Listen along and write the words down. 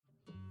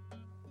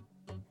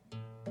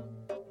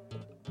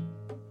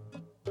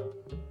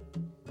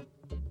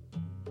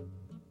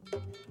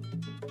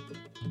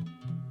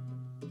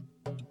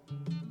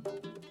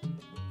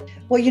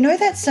Well, you know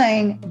that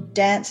saying,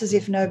 dance as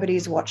if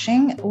nobody's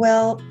watching?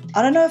 Well,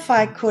 I don't know if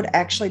I could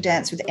actually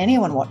dance with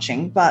anyone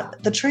watching,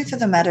 but the truth of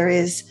the matter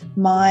is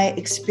my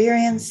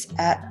experience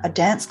at a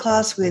dance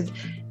class with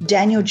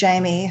Daniel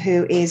Jamie,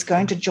 who is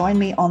going to join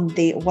me on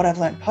the What I've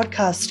Learned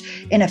podcast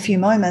in a few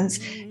moments,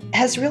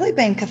 has really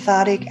been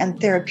cathartic and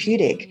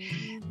therapeutic.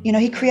 You know,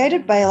 he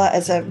created Baylor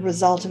as a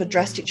result of a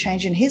drastic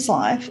change in his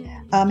life.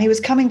 He was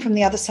coming from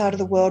the other side of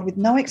the world with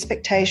no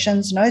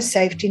expectations, no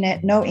safety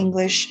net, no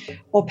English,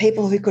 or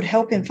people who could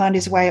help him find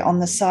his way on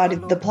the side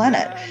of the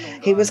planet.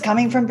 He was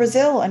coming from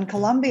Brazil and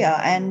Colombia,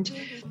 and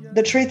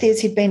the truth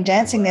is he'd been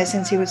dancing there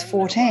since he was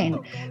 14,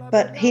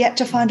 but he had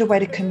to find a way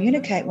to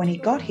communicate when he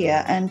got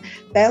here, and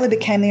Baylor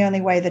became the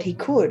only way that he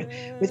could.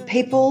 With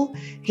people,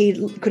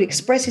 he could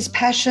express his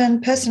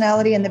passion,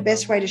 personality, and the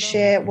best way to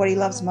share what he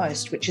loves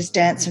most, which is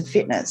dance and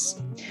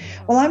fitness.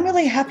 Well, I'm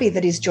really happy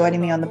that he's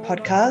joining me on the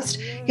podcast.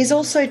 He's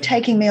also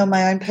taking me on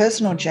my own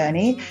personal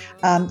journey,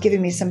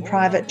 giving me some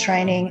private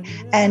training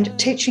and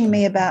teaching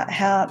me about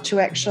how to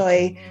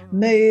actually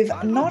move,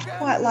 not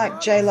quite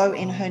like J-Lo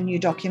in her new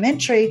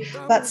documentary,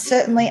 but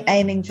certainly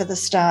aiming for the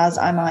stars,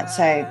 I might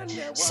say.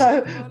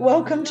 So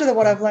welcome to the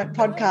What I've Learned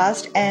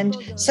podcast, and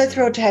so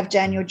thrilled to have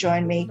Daniel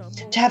join me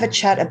to have a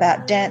chat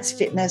about dance,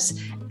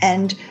 fitness,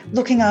 and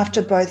looking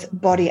after both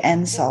body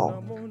and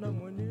soul.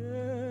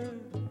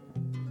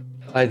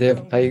 Hi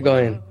Deb, how you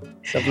going?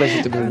 It's a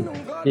pleasure to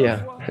be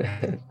here.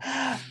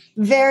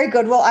 Very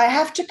good. Well, I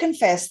have to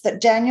confess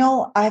that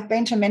Daniel, I've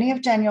been to many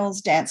of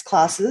Daniel's dance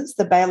classes,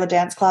 the Baylor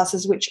dance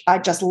classes, which I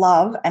just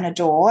love and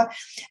adore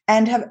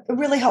and have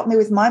really helped me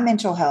with my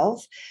mental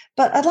health.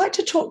 But I'd like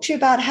to talk to you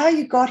about how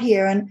you got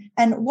here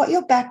and what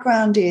your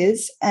background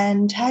is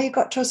and how you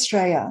got to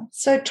Australia.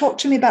 So talk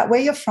to me about where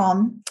you're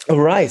from. All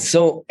right.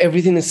 So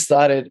everything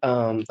started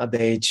at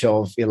the age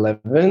of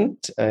 11.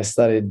 I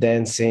started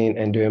dancing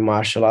and doing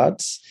martial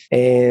arts.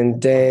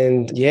 And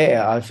then,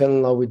 I fell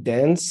in love with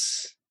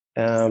dance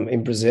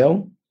in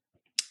Brazil.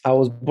 I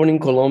was born in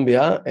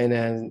Colombia and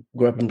then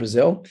grew up in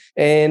Brazil.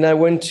 And I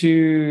went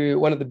to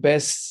one of the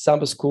best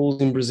samba schools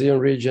in Brazil,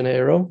 Rio de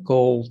Janeiro,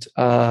 called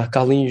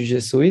Carlinhos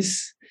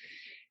Jesus.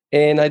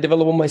 And I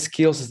developed all my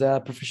skills as a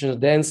professional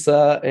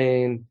dancer.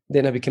 And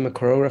then I became a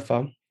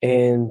choreographer.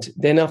 And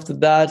then after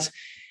that,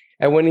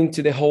 I went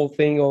into the whole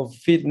thing of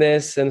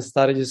fitness and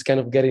started just kind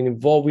of getting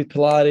involved with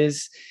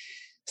Pilates.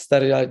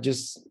 Started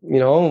just,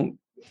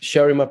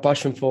 sharing my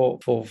passion for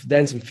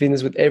dance and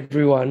fitness with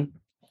everyone.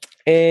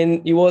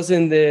 And it was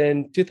in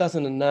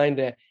 2009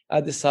 that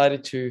I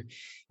decided to,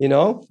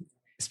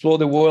 explore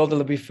the world a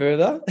little bit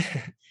further.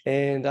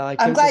 And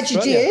I'm glad you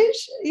did.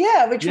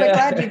 Yeah, we're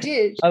glad you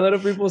did. A lot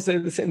of people say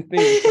the same thing.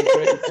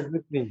 It's a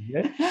good thing.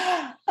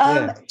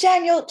 Yeah?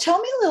 Daniel, tell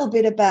me a little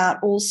bit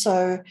about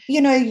also,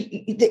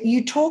 that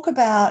you talk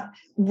about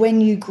when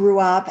you grew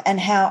up and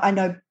how I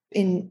know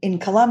in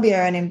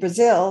Colombia and in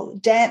Brazil,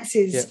 dance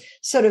is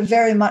sort of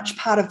very much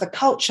part of the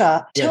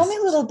culture. Yes. Tell me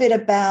a little bit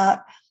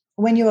about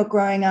when you were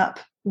growing up,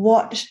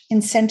 what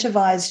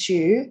incentivized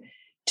you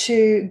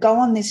to go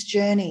on this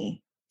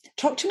journey?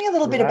 Talk to me a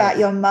little bit about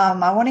your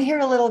mum. I want to hear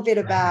a little bit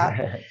about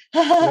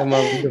my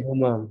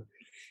mom.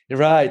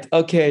 Right.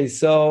 Okay.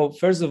 So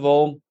first of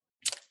all,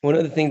 one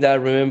of the things that I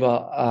remember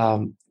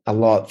a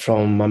lot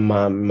from my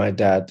mom and my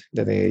dad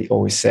that they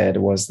always said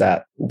was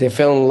that they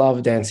fell in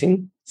love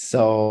dancing.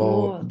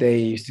 So they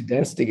used to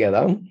dance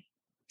together.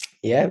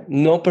 Yeah,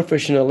 not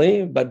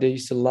professionally, but they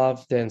used to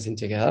love dancing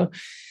together.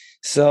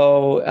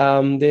 So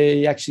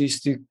they actually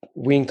used to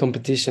win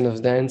competition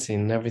of dancing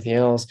and everything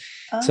else.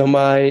 So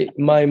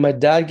my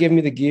dad gave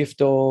me the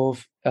gift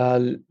of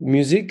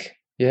music,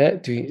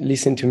 to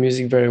listen to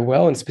music very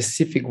well in a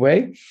specific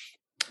way,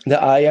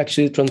 that I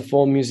actually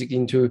transform music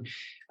into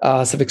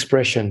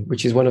self-expression,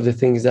 which is one of the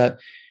things that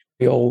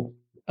we all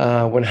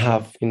want to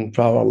have in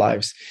our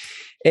lives.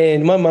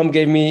 And my mom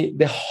gave me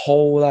the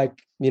whole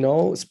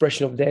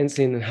expression of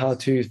dancing and how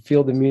to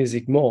feel the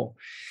music more.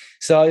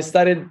 So I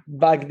started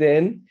back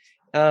then.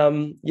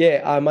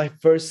 My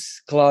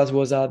first class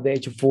was at the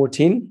age of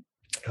 14.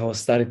 I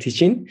started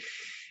teaching.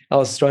 I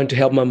was trying to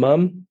help my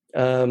mom.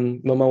 My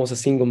mom was a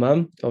single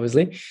mom,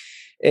 obviously.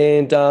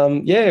 And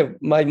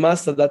my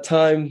master at that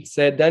time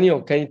said, Daniel,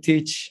 can you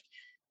teach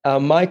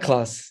my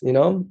class?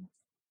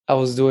 I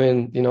was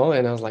doing, and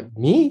I was like,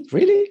 me?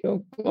 Really?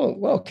 Oh,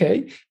 well,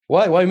 okay.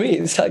 Why me?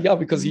 It's like,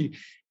 because you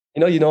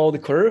know all the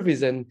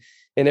choreographies and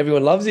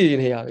everyone loves you in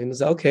here. And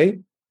it's like, okay.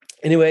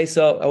 Anyway,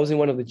 so I was in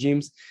one of the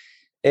gyms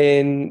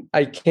and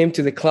I came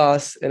to the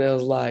class and I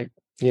was like,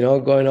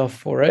 going off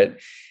for it.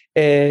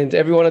 And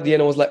everyone at the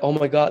end was like, oh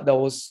my God, that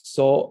was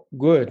so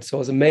good. So it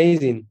was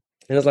amazing.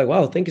 And I was like,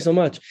 wow, thank you so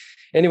much.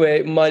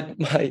 Anyway,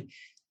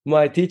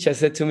 my teacher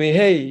said to me,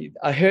 hey,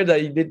 I heard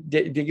that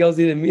the girls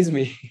didn't miss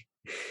me.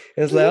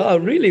 And it's like, oh,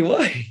 really?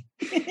 Why?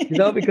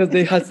 Because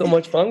they had so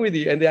much fun with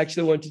you and they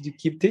actually wanted to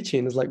keep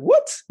teaching. It's like,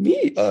 what?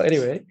 Me?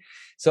 Anyway.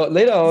 So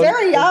later on.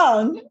 Very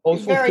young.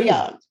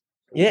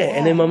 Yeah. Wow.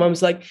 And then my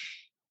mom's like,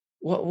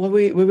 what were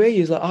you?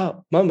 He's like,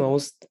 Mom, I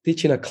was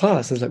teaching a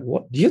class. I was like,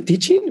 what? You're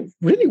teaching?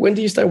 Really? When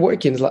did you start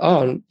working? It's like,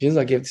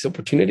 I gave this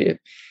opportunity.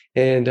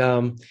 And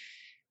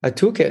I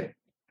took it,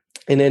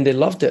 and then they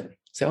loved it.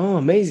 So, oh,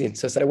 amazing.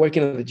 So I started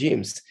working at the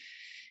gyms.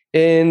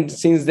 And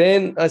since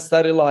then, I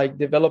started like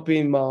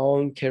developing my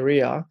own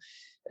career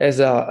as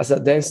a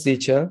dance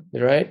teacher,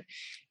 right?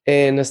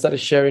 And I started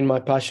sharing my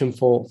passion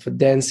for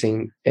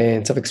dancing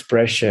and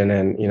self-expression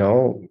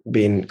and,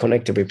 being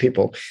connected with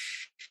people.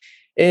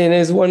 And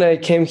it's when I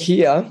came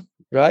here,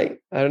 right?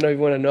 I don't know if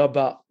you want to know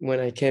about when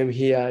I came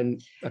here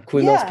and I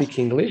could not speak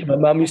English. My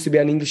mom used to be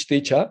an English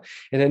teacher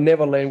and I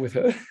never learned with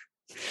her.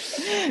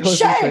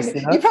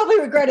 Shame. You probably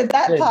regretted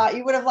that part.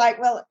 You would have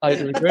I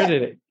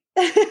regretted it.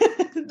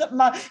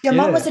 Your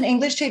mom was an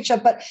English teacher,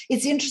 but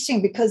it's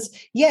interesting because,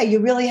 you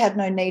really had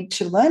no need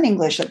to learn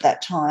English at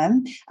that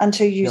time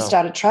until you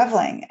started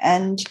traveling.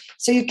 And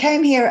so you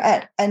came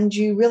here and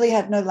you really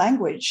had no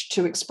language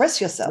to express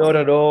yourself. Not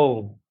at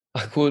all.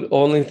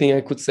 Only thing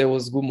I could say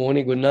was good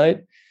morning, good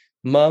night,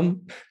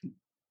 mom,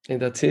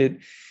 and that's it.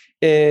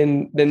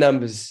 And the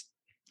numbers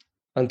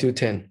until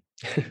 10.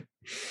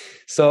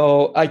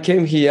 So I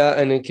came here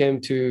and I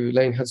came to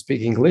learn how to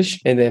speak English.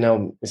 And then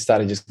I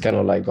started just kind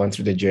of like going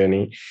through the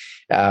journey.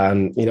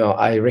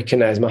 I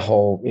recognized my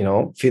whole,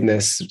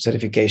 fitness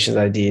certifications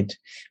I did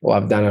or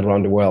I've done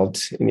around the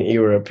world, in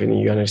Europe, in the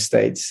United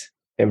States,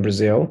 and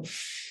Brazil.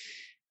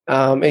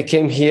 I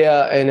came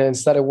here and then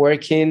started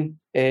working.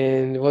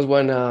 And it was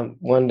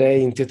one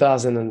day in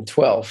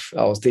 2012,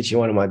 I was teaching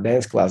one of my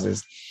dance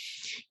classes.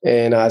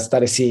 And I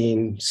started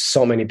seeing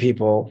so many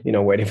people,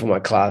 waiting for my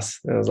class.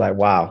 And I was like,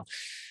 wow.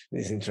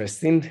 This is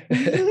interesting.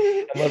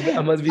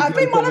 I must be. I've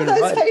been one of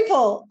those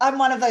people. I'm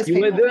one of those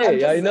people. You were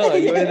there. I know.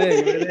 You were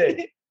there.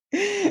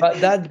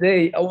 But that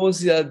day, I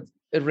was at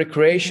a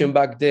recreation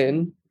back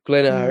then,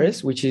 Glen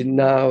Iris, which is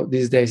now,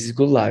 these days, is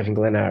Good Life in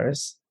Glen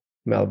Iris,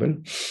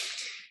 Melbourne.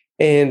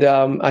 And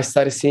I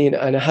started seeing,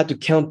 and I had to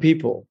count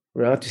people,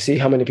 right, to see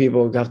how many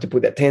people have to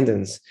put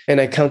attendance.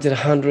 And I counted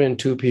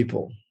 102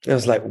 people. I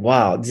was like,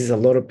 wow, this is a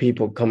lot of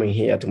people coming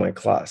here to my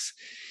class.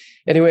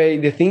 Anyway,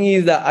 the thing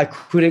is that I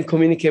couldn't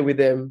communicate with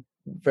them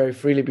very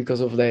freely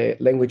because of the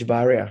language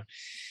barrier.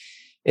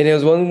 And it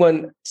was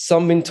when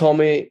someone told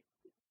me,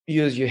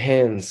 use your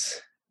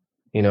hands,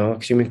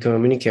 because you can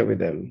communicate with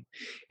them.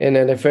 And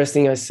then the first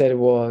thing I said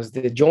was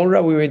the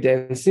genre we were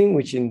dancing,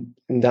 which in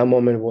that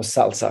moment was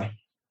salsa.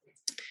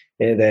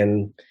 And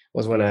then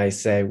was when I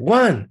said,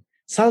 one,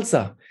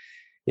 salsa,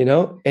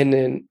 and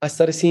then I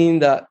started seeing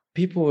that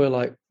people were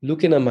like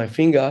looking at my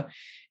finger.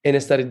 And I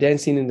started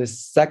dancing in the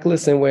exactly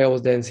same way I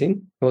was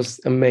dancing. It was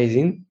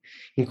amazing,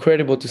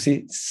 incredible to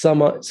see how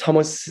much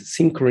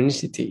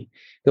synchronicity.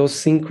 There was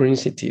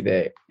synchronicity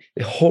there.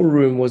 The whole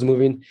room was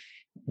moving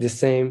the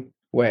same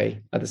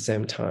way at the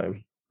same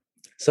time.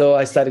 So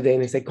I started there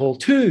and I said, call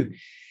 2.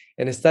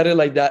 And I started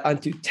like that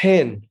until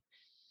 10.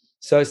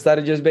 So I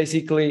started just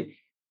basically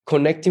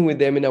connecting with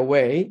them in a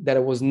way that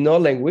it was no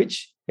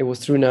language. It was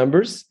through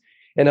numbers.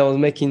 And I was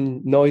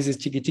making noises,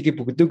 chiki chiki,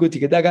 pukutuku,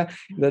 tiki daga.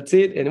 That's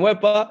it. And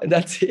wepa, and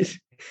that's it.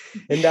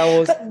 And that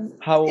was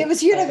how it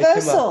was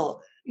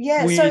universal.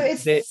 Yeah. So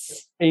it's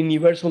the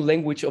universal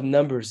language of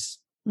numbers.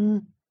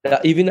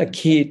 That even a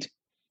kid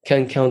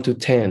can count to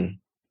 10,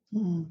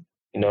 in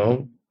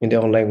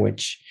their own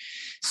language.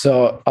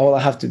 So all I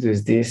have to do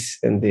is this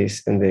and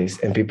this and this.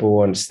 And people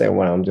will understand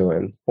what I'm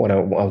doing, what I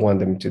want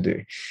them to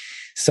do.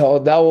 So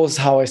that was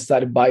how I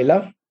started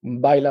Baila.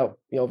 Baila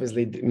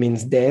obviously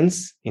means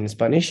dance in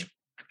Spanish.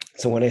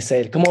 So when I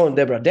said, come on,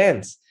 Deborah,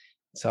 dance.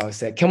 So I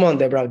said, come on,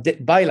 Deborah,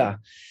 baila,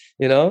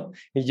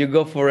 you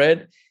go for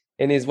it.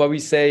 And it's what we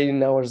say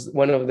in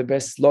one of the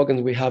best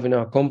slogans we have in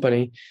our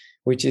company,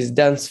 which is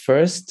dance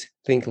first,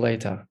 think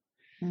later.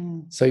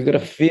 So you got to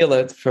feel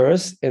it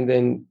first, and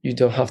then you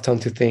don't have time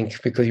to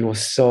think because you were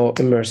so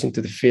immersed into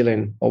the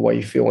feeling of what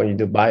you feel when you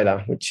do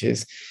baila, which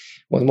is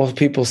what most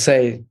people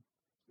say.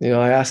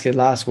 I asked it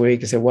last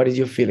week. I said, what is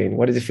your feeling?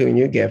 What is the feeling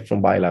you get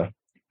from baila?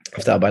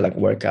 After a baila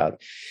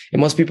workout.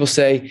 And most people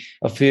say,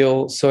 I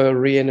feel so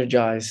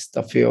re-energized,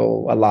 I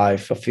feel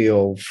alive, I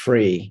feel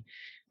free,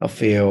 I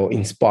feel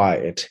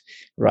inspired,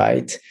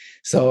 right?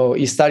 So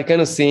you start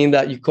kind of seeing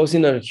that you're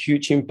causing a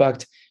huge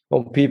impact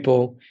on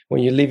people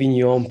when you live in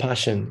your own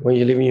passion, when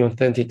you live in your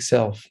authentic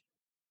self,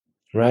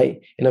 right?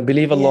 And I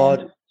believe a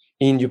lot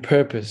in your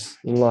purpose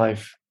in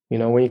life.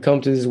 When you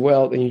come to this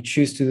world and you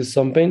choose to do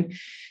something,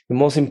 the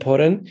most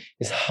important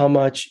is how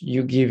much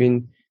you're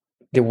giving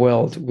the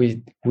world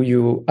with who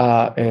you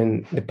are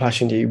and the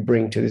passion that you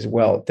bring to this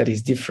world that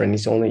is different.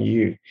 It's only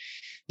you.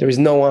 There is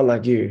no one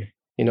like you.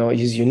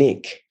 It's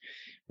unique,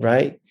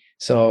 right?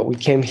 So we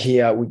came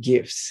here with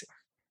gifts.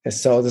 And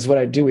so that's what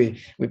I do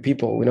with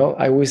people.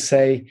 I always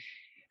say,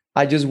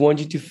 I just want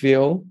you to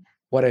feel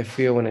what I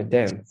feel when I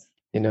dance.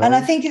 And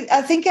I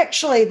think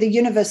actually the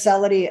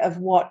universality of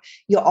what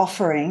you're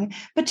offering,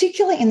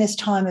 particularly in this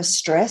time of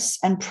stress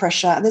and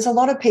pressure, there's a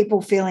lot of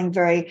people feeling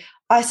very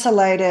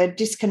isolated,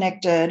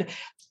 disconnected,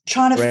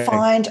 trying to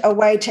find a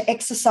way to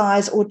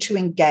exercise or to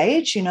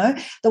engage.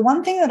 The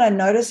one thing that I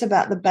notice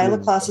about the Baila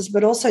classes,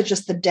 but also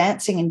just the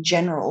dancing in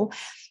general,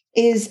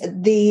 is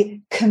the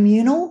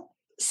communal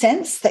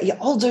sense that you're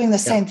all doing the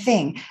same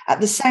thing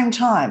at the same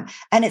time.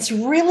 And it's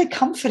really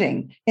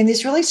comforting in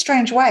this really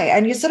strange way.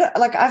 And you sort of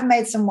like, I've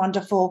made some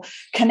wonderful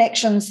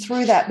connections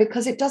through that,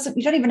 because you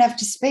don't even have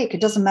to speak.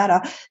 It doesn't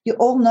matter. You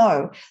all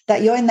know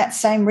that you're in that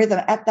same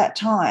rhythm at that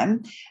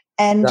time.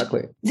 And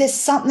there's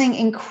something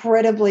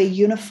incredibly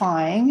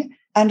unifying.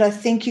 And I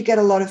think you get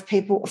a lot of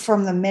people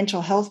from the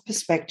mental health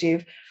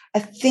perspective. I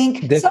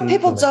think some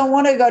people don't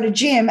want to go to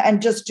gym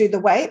and just do the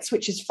weights,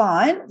 which is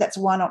fine. That's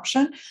one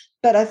option.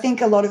 But I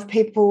think a lot of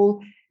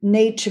people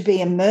need to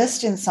be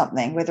immersed in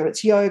something, whether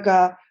it's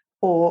yoga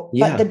or,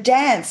 but the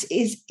dance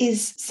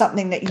is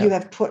something that you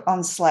have put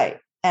on slate,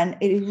 and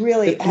it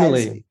really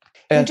has.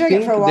 You're doing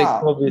it for a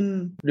while.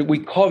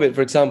 With COVID,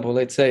 for example,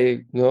 let's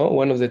say,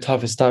 one of the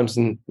toughest times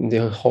in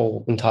the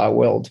whole entire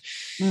world.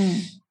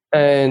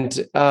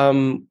 And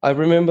I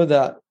remember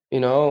that,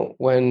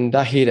 when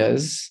that hit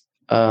us,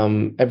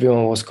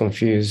 everyone was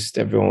confused,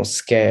 everyone was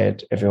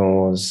scared, everyone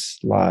was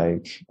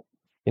like,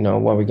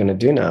 what are we going to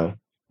do now,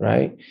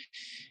 right?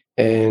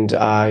 And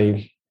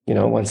I,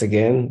 once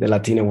again, the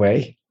Latino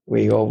way,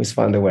 we always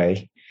find a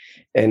way.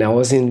 And I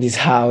was in this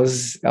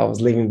house, I was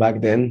living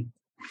back then,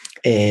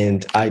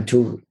 and I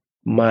took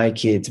my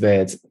kids'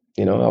 beds,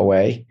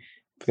 away,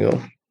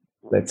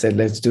 let's say,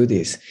 let's do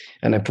this.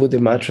 And I put the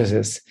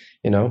mattresses,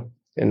 on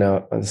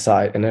the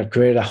side, and I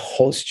created a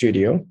whole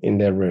studio in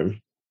their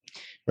room,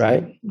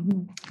 right?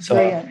 So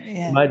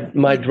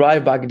my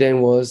drive back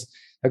then was,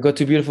 I got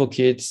two beautiful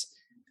kids,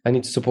 I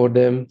need to support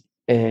them,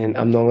 and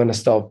I'm not going to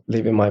stop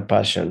living my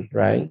passion,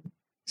 right?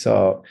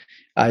 So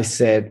I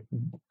said,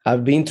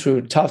 I've been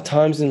through tough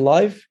times in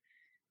life,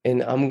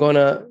 and I'm going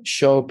to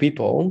show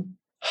people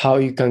how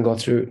you can go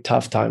through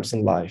tough times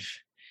in life.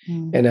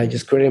 And I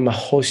just created my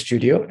whole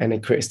studio, and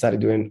I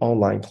started doing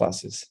online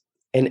classes.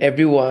 And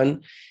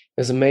everyone, it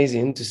was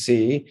amazing to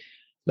see,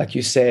 like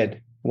you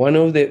said, one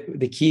of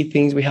the key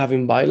things we have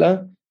in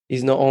Baila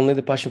is not only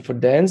the passion for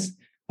dance,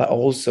 but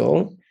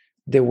also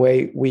the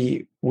way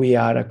we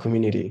are a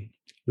community.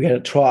 We are a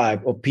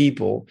tribe of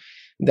people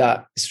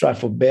that strive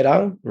for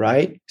better,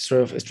 right?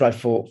 Strive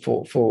for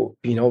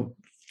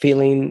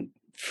feeling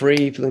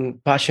free,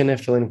 feeling passionate,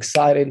 feeling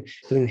excited,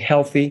 feeling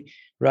healthy,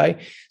 right?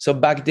 So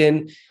back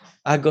then,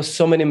 I got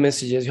so many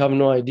messages. You have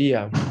no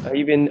idea. I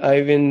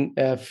even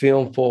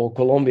filmed for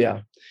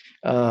Colombia,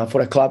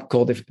 for a club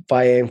called the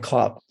 5 a.m.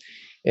 Club.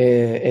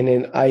 And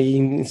then I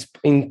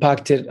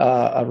impacted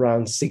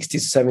around 60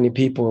 to 70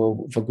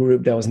 people for a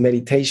group that was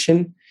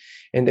meditation.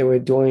 And they were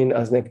doing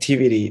as an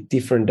activity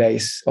different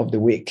days of the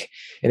week.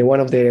 And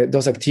one of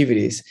those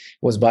activities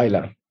was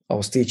Baila. I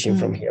was teaching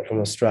from here, from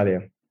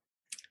Australia.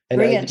 And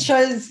brilliant.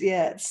 Shows,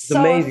 it's so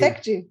amazing.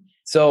 Effective.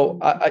 So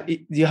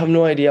you have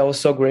no idea. I was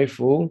so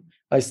grateful.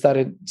 I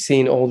started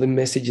seeing all the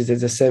messages that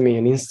they sent me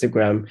on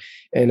Instagram,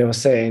 and I was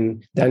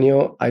saying,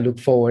 Daniel, I look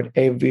forward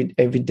every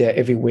day,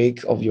 every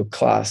week of your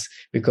class,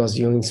 because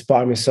you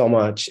inspire me so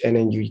much, and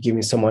then you give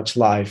me so much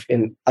life.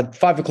 And at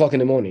 5 o'clock in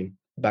the morning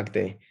back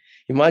then,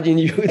 imagine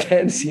you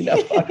dancing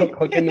at 5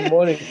 o'clock in the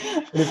morning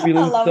and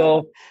feeling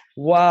so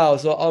wow.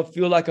 So I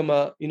feel like I'm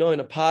in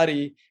a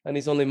party, and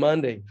it's only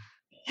Monday.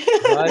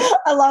 Right?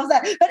 I love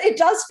that, but it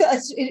does feel.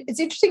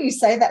 It's interesting you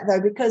say that though,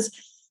 because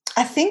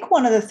I think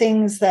one of the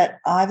things that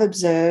I've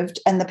observed,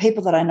 and the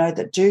people that I know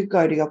that do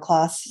go to your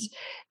classes,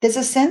 there's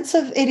a sense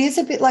of, it is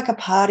a bit like a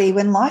party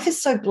when life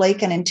is so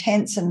bleak and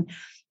intense, and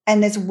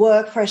there's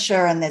work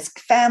pressure and there's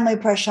family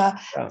pressure.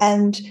 Yeah.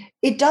 And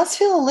it does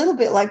feel a little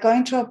bit like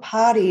going to a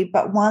party,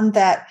 but one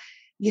that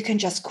you can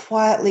just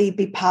quietly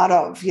be part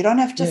of. You don't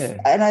have to,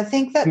 and I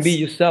think that's... Be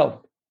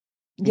yourself.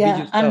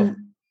 And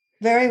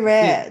very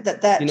rare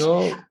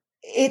that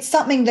it's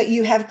something that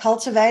you have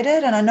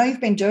cultivated, and I know you've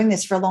been doing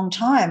this for a long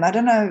time. I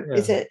don't know,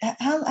 is it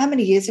how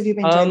many years have you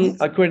been doing this?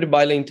 I created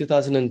Baila in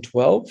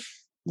 2012.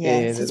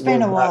 Yes, it's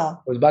been a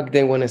while. It was back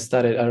then when I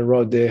started. I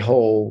wrote the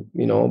whole,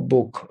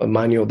 book, a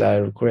manual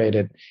that I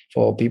created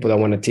for people that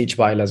want to teach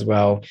Baila as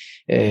well,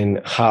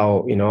 and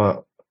how,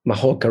 my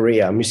whole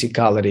career,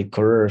 musicality,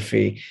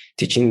 choreography,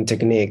 teaching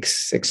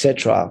techniques,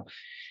 etc.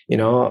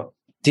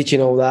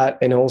 Teaching all that,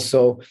 and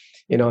also,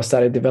 I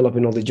started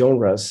developing all the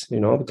genres,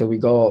 because we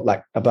go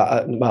like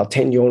about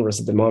 10 genres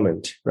at the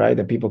moment, right?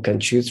 That people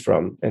can choose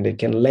from, and they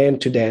can learn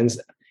to dance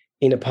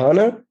in a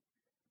partner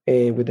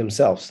and with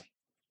themselves.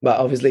 But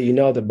obviously,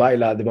 the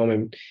Baila at the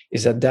moment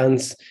is a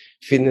dance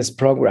fitness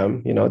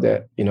program,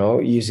 that,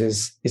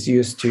 is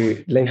used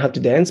to learn how to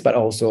dance, but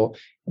also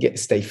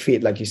stay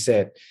fit, like you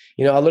said.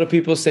 A lot of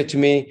people say to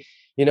me,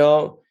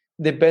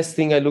 the best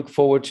thing I look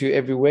forward to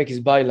every week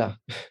is Baila.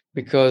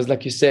 Because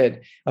like you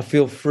said, I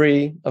feel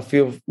free. I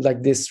feel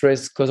like this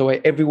stress goes away.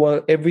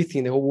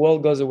 Everything, the whole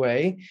world goes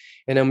away.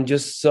 And I'm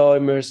just so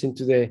immersed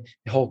into the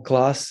whole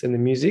class and the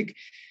music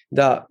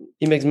that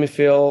it makes me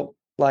feel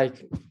like,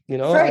 free.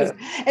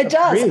 It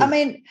does. Free. I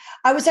mean,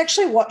 I was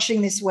actually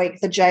watching this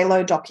week the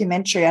J-Lo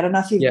documentary. I don't know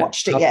if you've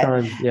watched it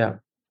yet. Yeah.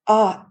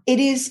 Oh, it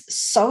is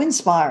so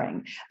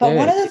inspiring. But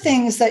one Yeah. of the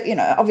things that,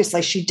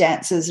 obviously she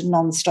dances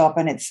nonstop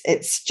and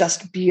it's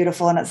just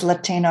beautiful and it's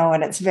Latino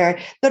and it's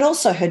but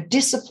also her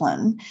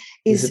discipline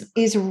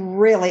is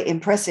really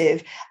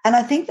impressive. And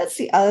I think that's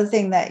the other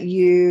thing that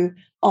you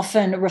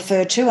often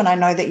refer to. And I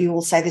know that you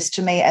will say this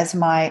to me as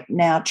my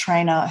now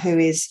trainer, who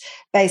is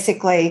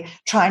basically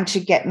trying to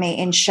get me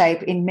in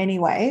shape in many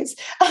ways,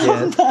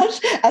 Yes. but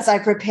as I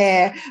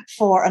prepare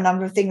for a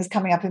number of things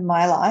coming up in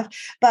my life.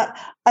 But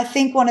I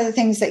think one of the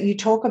things that you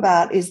talk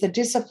about is the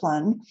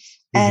discipline.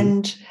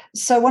 And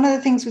so one of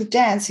the things with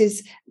dance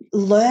is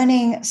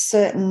learning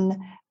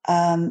certain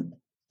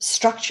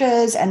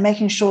structures and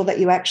making sure that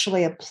you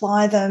actually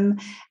apply them,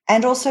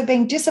 and also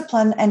being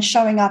disciplined and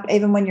showing up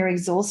even when you're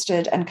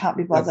exhausted and can't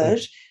be bothered.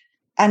 Exactly.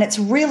 And it's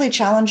really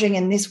challenging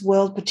in this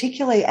world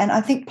particularly. And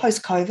I think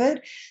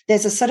post-COVID,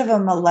 there's a sort of a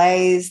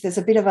malaise. There's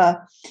a bit of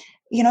a,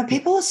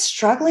 people are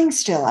struggling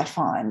still, I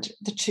find,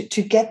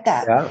 to get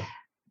that. Yeah.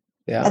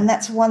 Yeah. And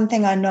that's one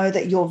thing I know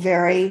that you're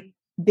very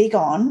big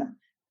on.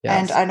 Yes.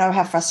 And I know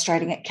how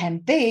frustrating it can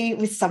be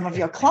with some of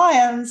your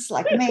clients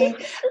like me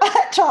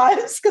at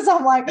times, because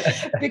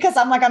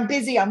I'm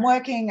busy, I'm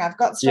working, I've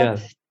got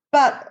stuff. Yeah.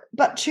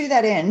 But to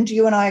that end,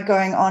 you and I are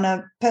going on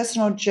a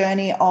personal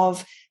journey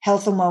of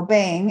health and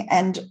well-being,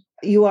 and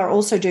you are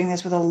also doing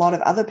this with a lot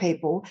of other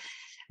people.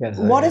 Yes,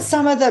 what are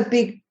some of the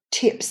big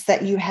tips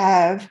that you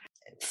have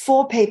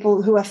for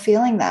people who are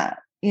feeling that,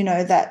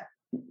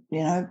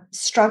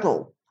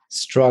 struggle?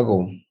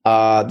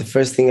 The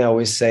first thing I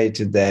always say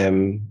to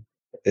them,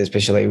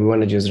 especially we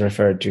want to just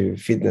refer to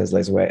fitness,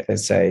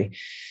 let's say,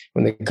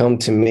 when they come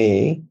to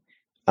me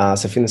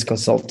as a fitness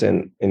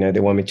consultant, they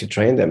want me to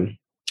train them,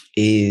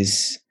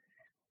 is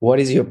what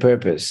is your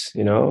purpose,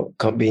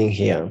 being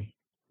here?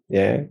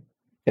 Yeah.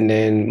 And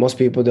then most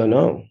people don't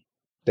know.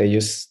 They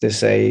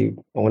say,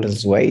 I want to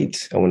lose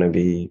weight, I want to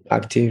be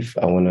active,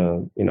 I want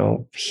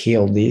to,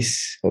 heal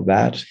this or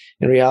that.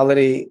 In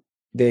reality,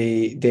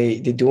 they're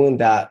doing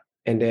that.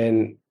 And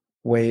then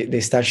when they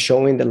start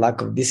showing the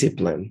lack of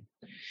discipline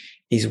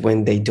is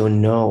when they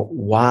don't know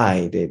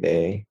why they're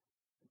there.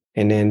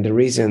 And then the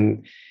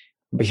reason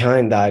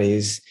behind that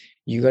is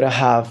you got to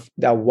have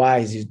that why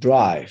is your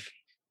drive.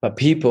 But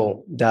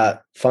people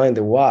that find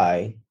the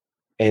why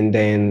and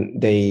then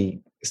they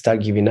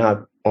start giving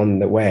up on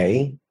the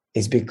way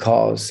is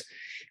because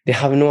they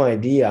have no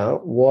idea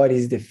what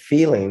is the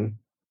feeling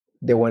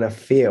they want to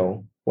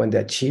feel when they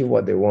achieve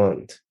what they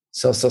want.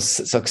 So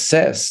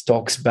success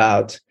talks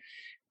about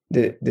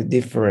the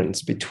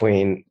difference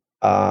between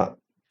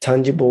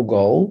tangible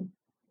goal,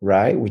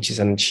 right, which is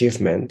an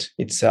achievement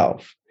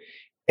itself,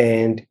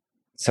 and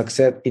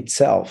success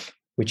itself,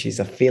 which is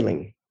a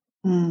feeling.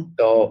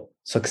 So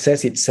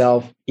success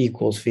itself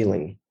equals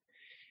feeling,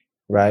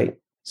 right?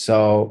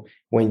 So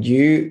when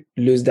you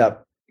lose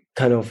that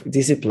kind of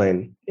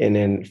discipline and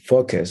then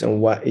focus on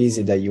what is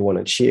it that you want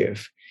to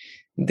achieve,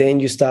 then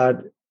you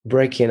start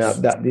breaking up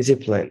that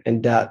discipline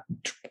and that,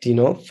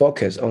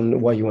 focus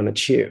on what you want to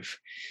achieve.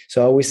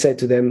 So I always say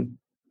to them,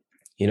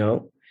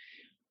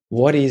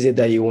 what is it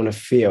that you want to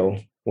feel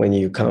when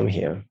you come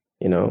here,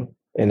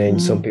 And then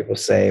some people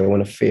say, I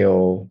want to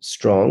feel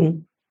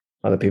strong.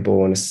 Other people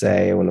want to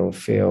say, I want to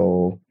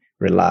feel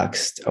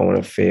relaxed. I want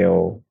to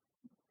feel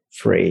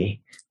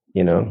free,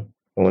 I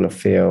want to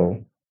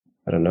feel,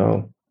 I don't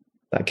know,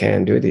 I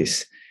can do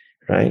this,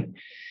 right?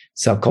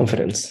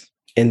 Self-confidence.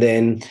 And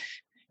then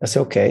I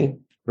say, okay,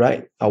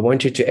 right. I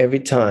want you to,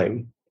 every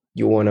time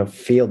you want to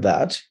feel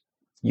that,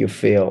 you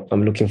feel,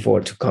 I'm looking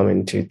forward to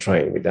coming to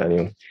train with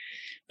Daniel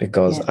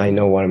because I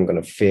know what I'm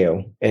going to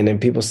feel. And then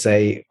people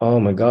say, oh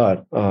my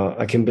God,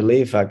 I can't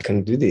believe I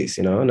can do this,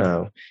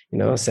 now,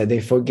 so they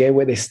forget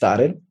where they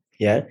started.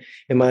 Yeah.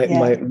 And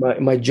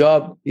my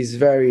job is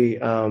very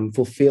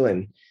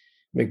fulfilling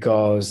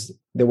because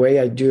the way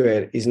I do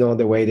it is not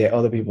the way that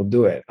other people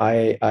do it.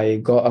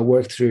 I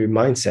work through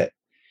mindset,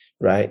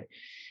 right?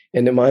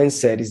 And the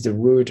mindset is the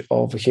root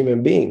of a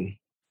human being,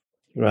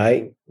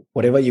 right?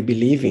 Whatever you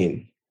believe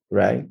in,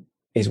 right,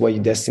 is what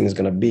your destiny is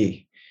going to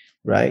be,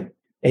 right?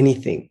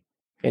 Anything.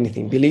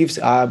 Beliefs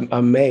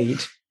are made,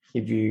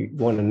 if you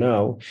want to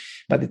know,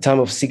 by the time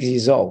of 6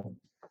 years old,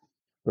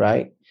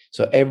 right?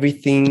 So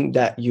everything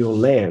that you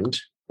learned,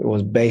 it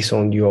was based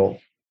on your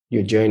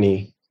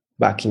journey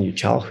back in your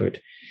childhood,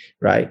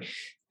 right?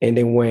 And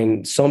then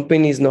when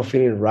something is not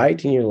feeling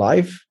right in your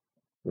life,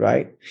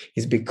 right,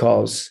 it's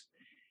because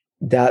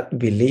that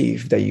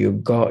belief that you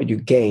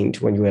gained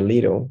when you were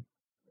little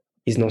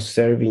is not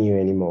serving you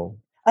anymore.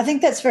 I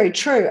think that's very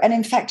true. And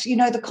in fact,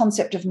 the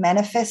concept of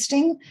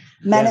manifesting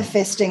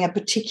a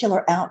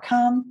particular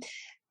outcome,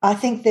 I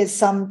think there's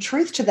some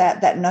truth to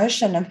that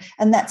notion of,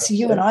 and that's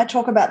you and I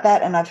talk about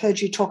that. And I've heard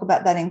you talk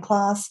about that in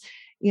class,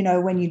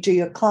 when you do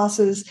your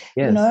classes,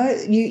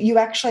 you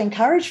actually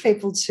encourage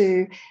people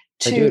to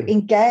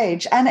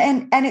engage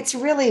and it's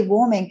really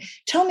warming.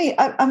 Tell me,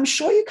 I'm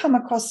sure you come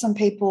across some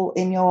people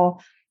in your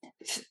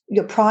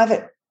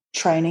private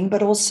training,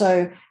 but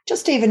also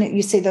just even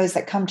you see those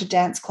that come to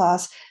dance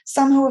class,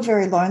 some who are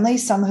very lonely,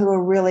 some who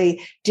are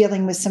really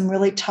dealing with some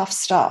really tough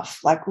stuff,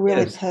 like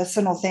really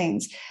personal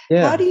things.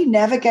 How do you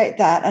navigate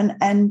that?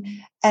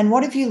 And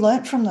what have you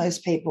learned from those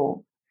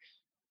people?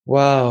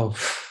 Wow.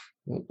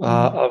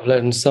 I've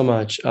learned so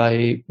much.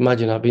 I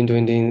imagine I've been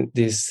doing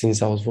this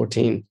since I was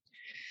 14,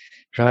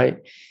 right?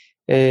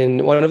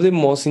 And one of the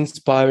most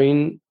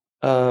inspiring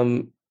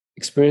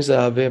experiences that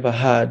I've ever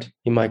had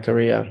in my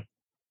career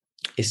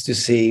is to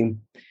see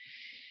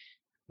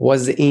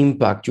what's the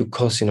impact you're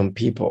causing on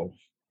people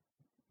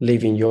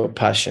living your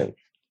passion.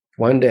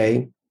 One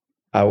day,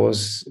 I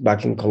was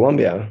back in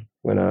Colombia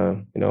when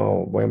I,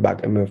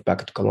 moved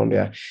back to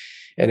Colombia,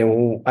 and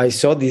then I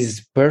saw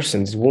this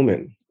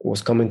woman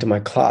was coming to my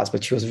class,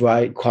 but she was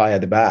right quiet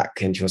at the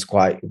back, and she was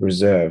quite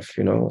reserved,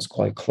 was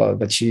quite close,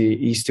 but she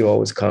used to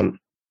always come.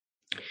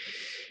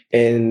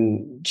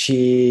 And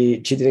she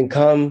didn't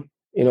come,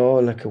 in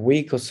like a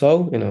week or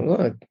so,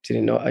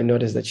 I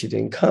noticed that she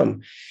didn't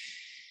come.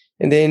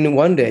 And then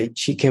one day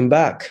she came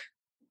back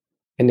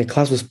and the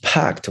class was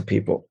packed of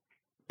people,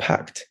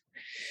 packed.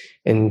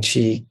 And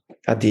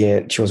at the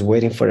end, she was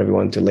waiting for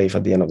everyone to leave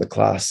at the end of the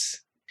class.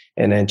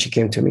 And then she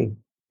came to me,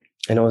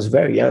 and I was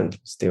very young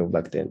still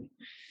back then.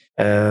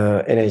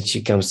 And then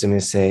she comes to me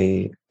and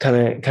say,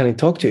 can I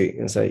talk to you?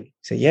 And say,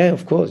 yeah,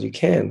 of course you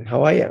can.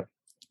 How are you?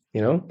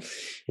 And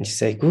she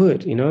said,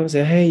 good, I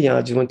said, hey,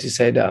 I just want to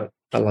say that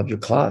I love your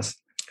class.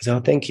 I said,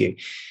 oh, thank you.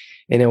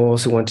 And I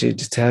also wanted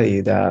to tell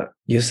you that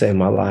you saved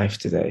my life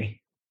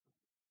today.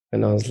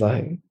 And I was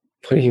like,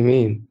 what do you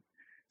mean?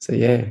 So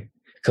yeah,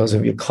 because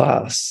of your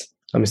class,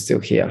 I'm still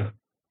here.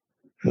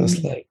 I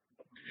was like,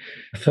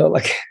 I felt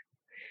like,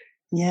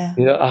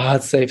 I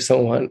had saved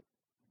someone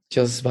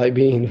just by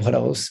being what I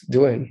was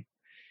doing.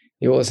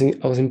 I was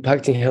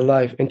impacting her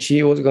life, and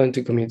she was going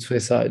to commit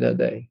suicide that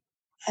day.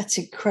 That's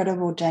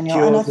incredible,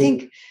 Daniel. And I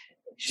think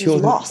she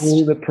was lost. In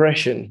full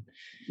depression,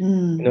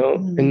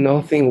 and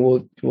nothing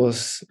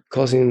was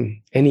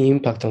causing any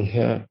impact on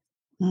her,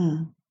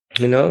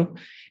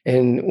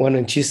 And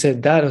when she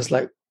said that, I was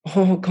like,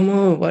 oh, come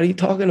on, what are you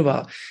talking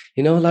about?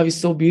 Life is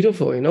so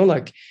beautiful,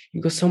 like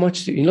you got so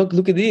much to,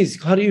 look at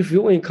this. How do you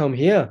feel when you come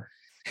here?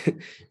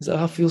 So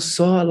I feel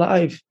so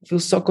alive, I feel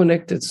so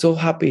connected, so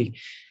happy.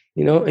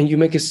 And you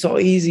make it so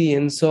easy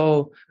and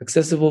so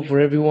accessible for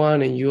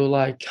everyone. And you're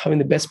like having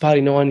the best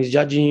party. No one is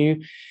judging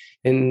you.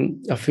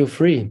 And I feel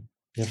free.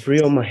 I'm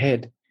free on my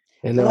head.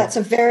 And well, that's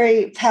a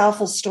very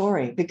powerful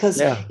story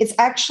because it's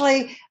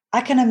actually,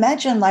 I can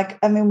imagine,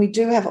 we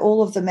do have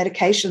all of the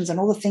medications and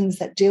all the things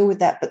that deal with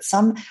that. But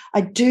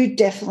I do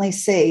definitely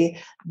see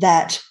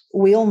that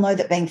we all know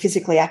that being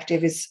physically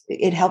active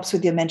it helps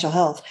with your mental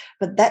health.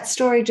 But that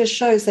story just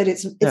shows that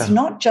it's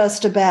not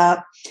just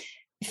about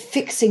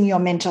fixing your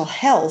mental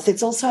health,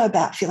 it's also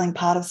about feeling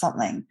part of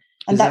something.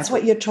 And that's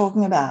what you're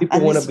talking about. People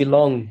want to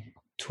belong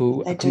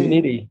to a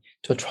community,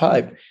 to a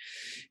tribe.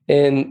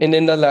 And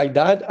then like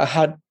that, I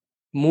had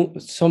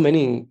so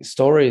many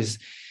stories.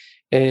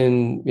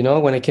 And,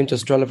 when I came to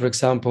Australia, for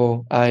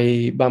example,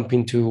 I bumped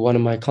into one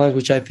of my clients,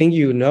 which I think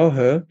you know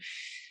her.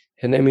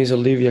 Her name is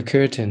Olivia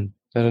Curtin.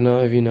 I don't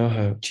know if you know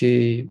her.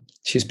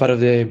 She's part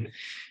of the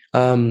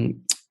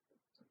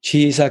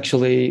she's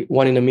actually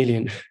 1 in a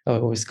million. I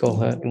always call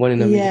her 1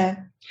 in a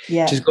million.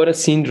 Yeah. She's got a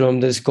syndrome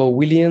that's called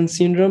Williams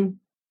syndrome,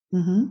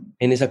 and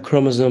it's a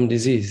chromosome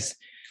disease,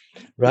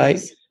 right?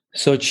 Yes.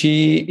 So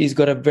she's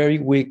got a very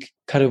weak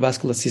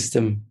cardiovascular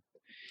system,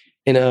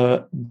 and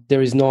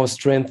there is no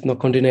strength, no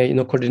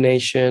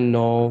coordination,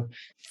 no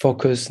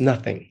focus,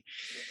 nothing.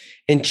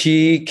 And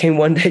she came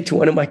one day to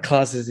one of my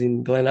classes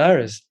in Glen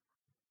Iris.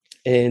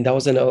 And that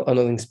was an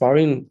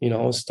inspiring,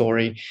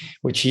 story,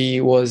 which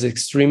she was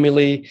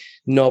extremely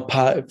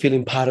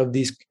feeling part of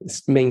this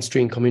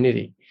mainstream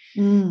community.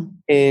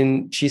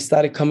 And she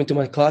started coming to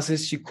my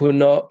classes. She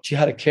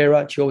had a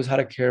carer. She always had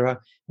a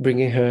carer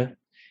bringing her.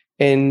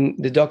 And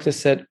the doctor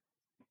said,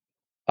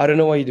 I don't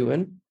know what you're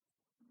doing,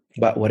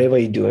 but whatever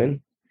you're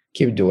doing,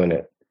 keep doing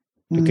it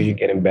because you're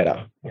getting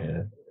better.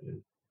 Yeah.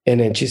 And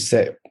then she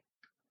said,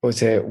 what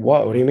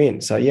do you mean?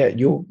 So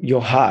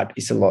your heart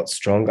is a lot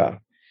stronger.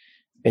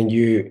 And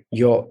you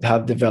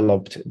have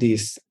developed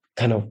this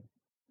kind of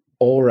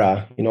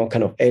aura,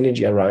 kind of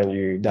energy around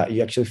you that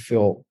you actually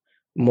feel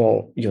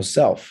more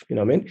yourself, you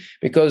know what I mean?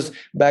 Because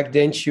back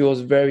then she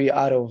was very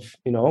out of,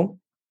 out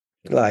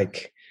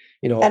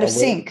of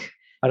sync.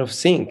 Out of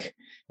sync.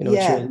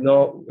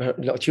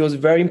 She was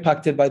very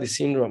impacted by the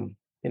syndrome.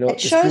 It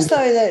shows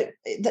though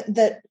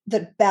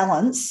that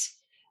balance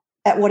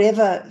at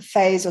whatever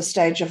phase or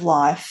stage of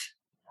life,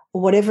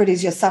 or whatever it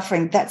is you're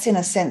suffering, that's in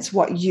a sense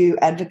what you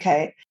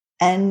advocate.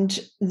 And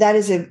that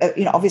is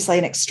obviously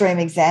an extreme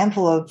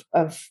example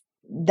of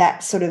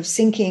that sort of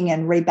syncing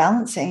and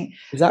rebalancing.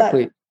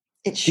 Exactly. But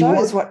it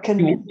shows what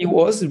can. It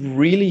was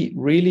really,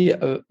 really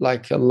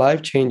like a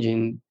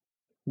life-changing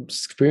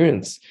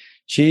experience.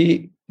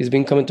 She has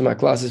been coming to my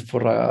classes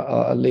for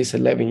at least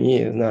 11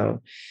 years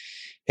now.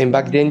 And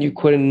back then you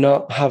could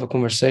not have a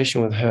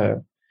conversation with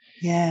her.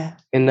 Yeah.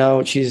 And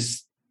now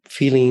she's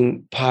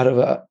feeling part of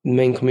a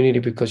main community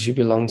because she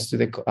belongs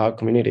to our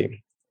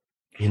community.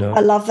 You know,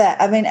 I love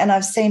that. I mean, and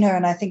I've seen her,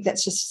 and I think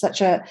that's just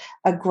such a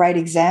great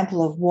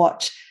example of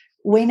what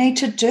we need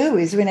to do.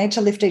 Is we need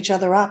to lift each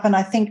other up. And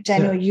I think,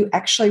 Daniel, you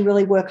actually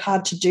really work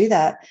hard to do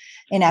that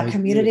in our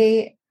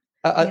community.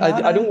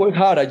 I don't work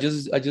hard. I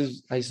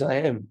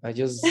am. I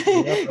just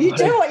you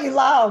do what you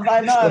love.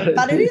 I know,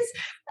 but it is,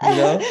 you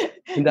know,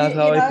 and that's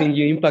how I think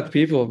you impact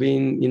people.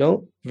 Being, you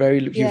know,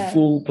 your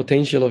full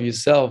potential of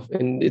yourself,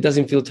 and it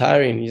doesn't feel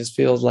tiring. It just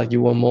feels like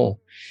you want more.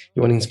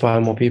 You want to inspire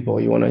more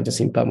people. You want to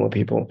just impact more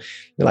people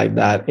like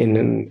that, and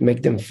then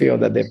make them feel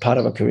that they're part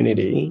of a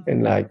community.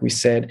 And like you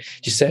said,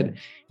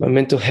 my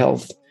mental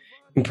health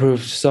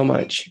improved so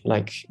much.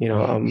 Like, you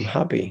know, I'm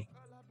happy.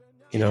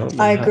 You know,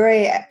 I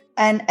agree.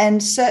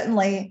 And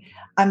certainly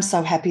I'm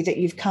so happy that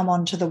you've come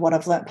on to the What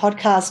I've Learnt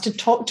podcast to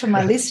talk to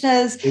my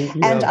listeners,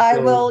 and I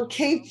will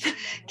keep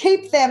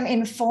them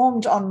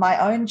informed on my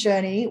own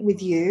journey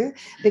with you,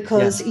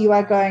 because you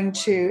are going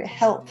to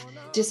help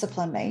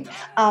discipline me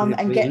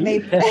and get me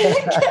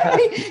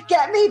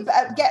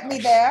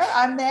there.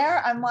 I'm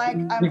there. I'm like,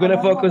 you're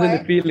gonna focus on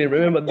the feeling.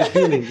 Remember the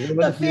feeling.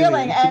 The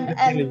feeling.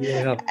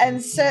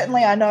 And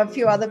certainly I know a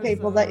few other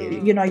people that,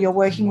 you know, you're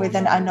working with,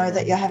 and I know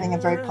that you're having a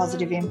very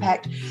positive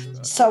impact.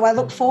 So I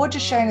look forward to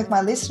sharing with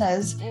my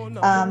listeners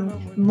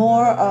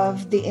more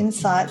of the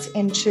insights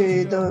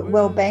into the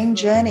well-being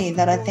journey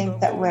that I think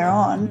that we're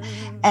on.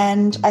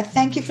 And I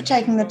thank you for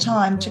taking the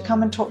time to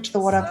come and talk to the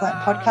What I've Learnt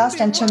podcast,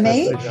 and to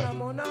me.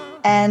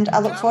 And I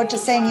look forward to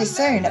seeing you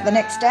soon at the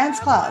next dance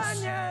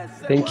class.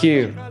 Thank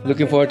you.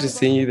 Looking forward to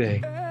seeing you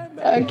there.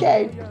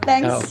 Okay.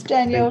 Thanks, Ciao.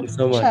 Daniel. Thank you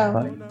so much.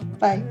 Ciao.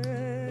 Bye.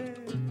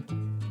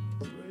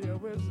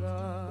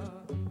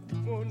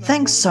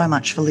 Thanks so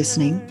much for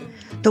listening.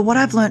 The What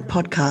I've Learnt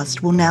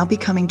podcast will now be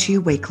coming to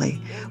you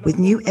weekly, with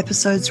new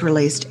episodes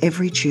released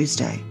every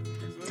Tuesday.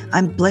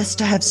 I'm blessed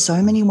to have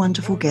so many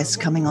wonderful guests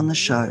coming on the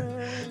show,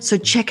 so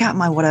check out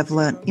my What I've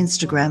Learnt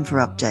Instagram for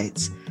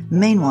updates.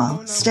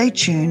 Meanwhile, stay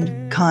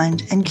tuned,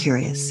 kind and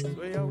curious.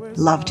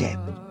 Love, Deb.